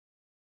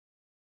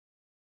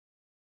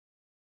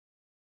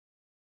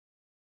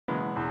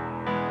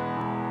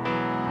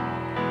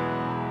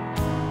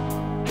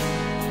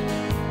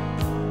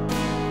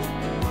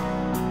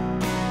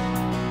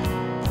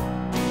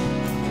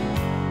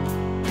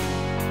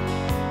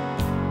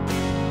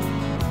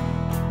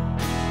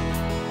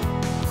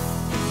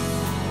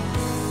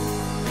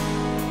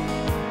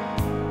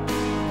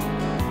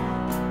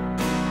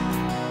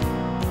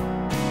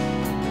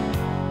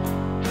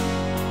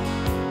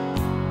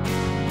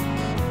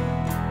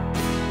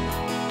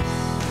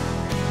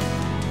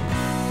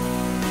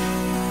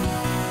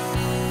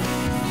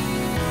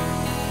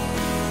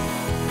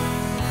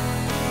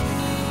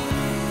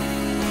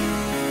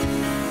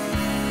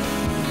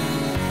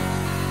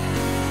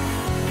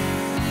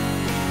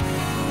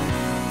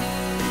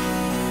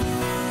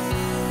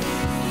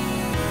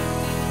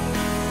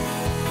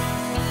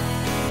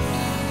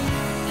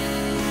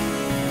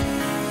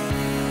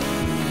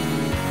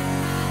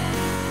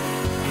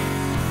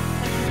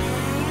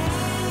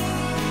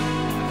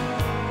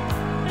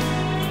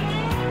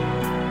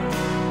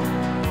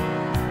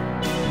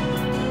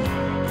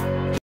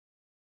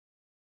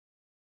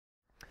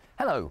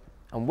Hello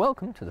and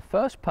welcome to the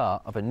first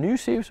part of a new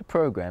series of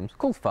programmes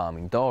called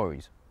Farming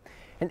Diaries.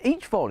 In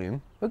each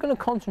volume we're going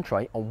to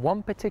concentrate on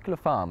one particular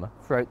farmer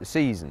throughout the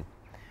season.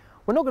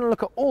 We're not going to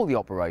look at all the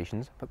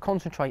operations but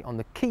concentrate on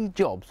the key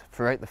jobs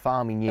throughout the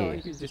farming year.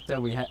 You can just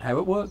tell me how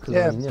it works.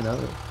 Yeah. I mean, you know.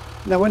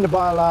 Now when the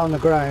bale are on the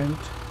ground,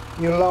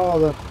 you lower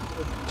the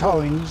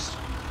tines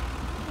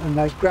and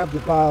they grab the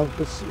bale,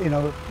 you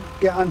know,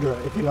 get under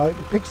it if you like,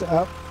 it picks it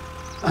up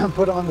and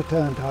put it on the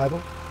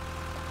turntable.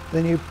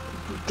 Then you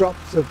drop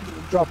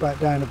that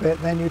down a bit,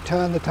 then you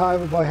turn the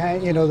table by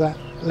hand, you know, that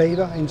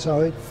lever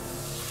inside,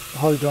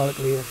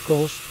 hydraulically of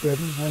course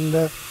driven,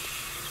 and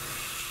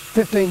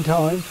 15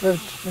 times,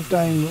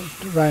 15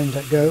 rounds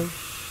that go,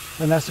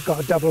 and that's got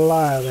a double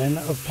layer then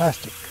of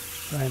plastic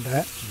around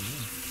that.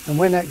 And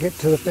when that gets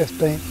to the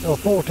 15th or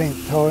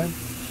 14th time,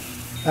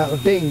 that'll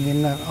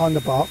ding on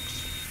the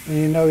box, and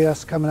you know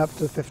that's coming up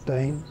to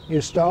 15.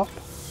 You stop,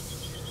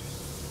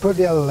 put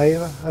the other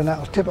lever, and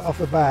that'll tip it off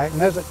the back,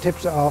 and as it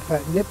tips it off,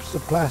 it nips the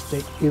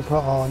plastic you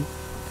put on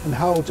and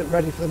holds it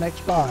ready for the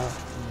next bale.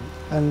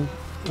 And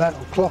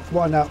that'll clock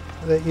one up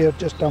that you've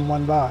just done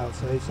one bale,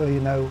 so you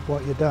know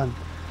what you've done.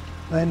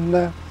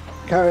 Then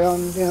carry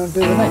on, you know, do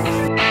the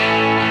next.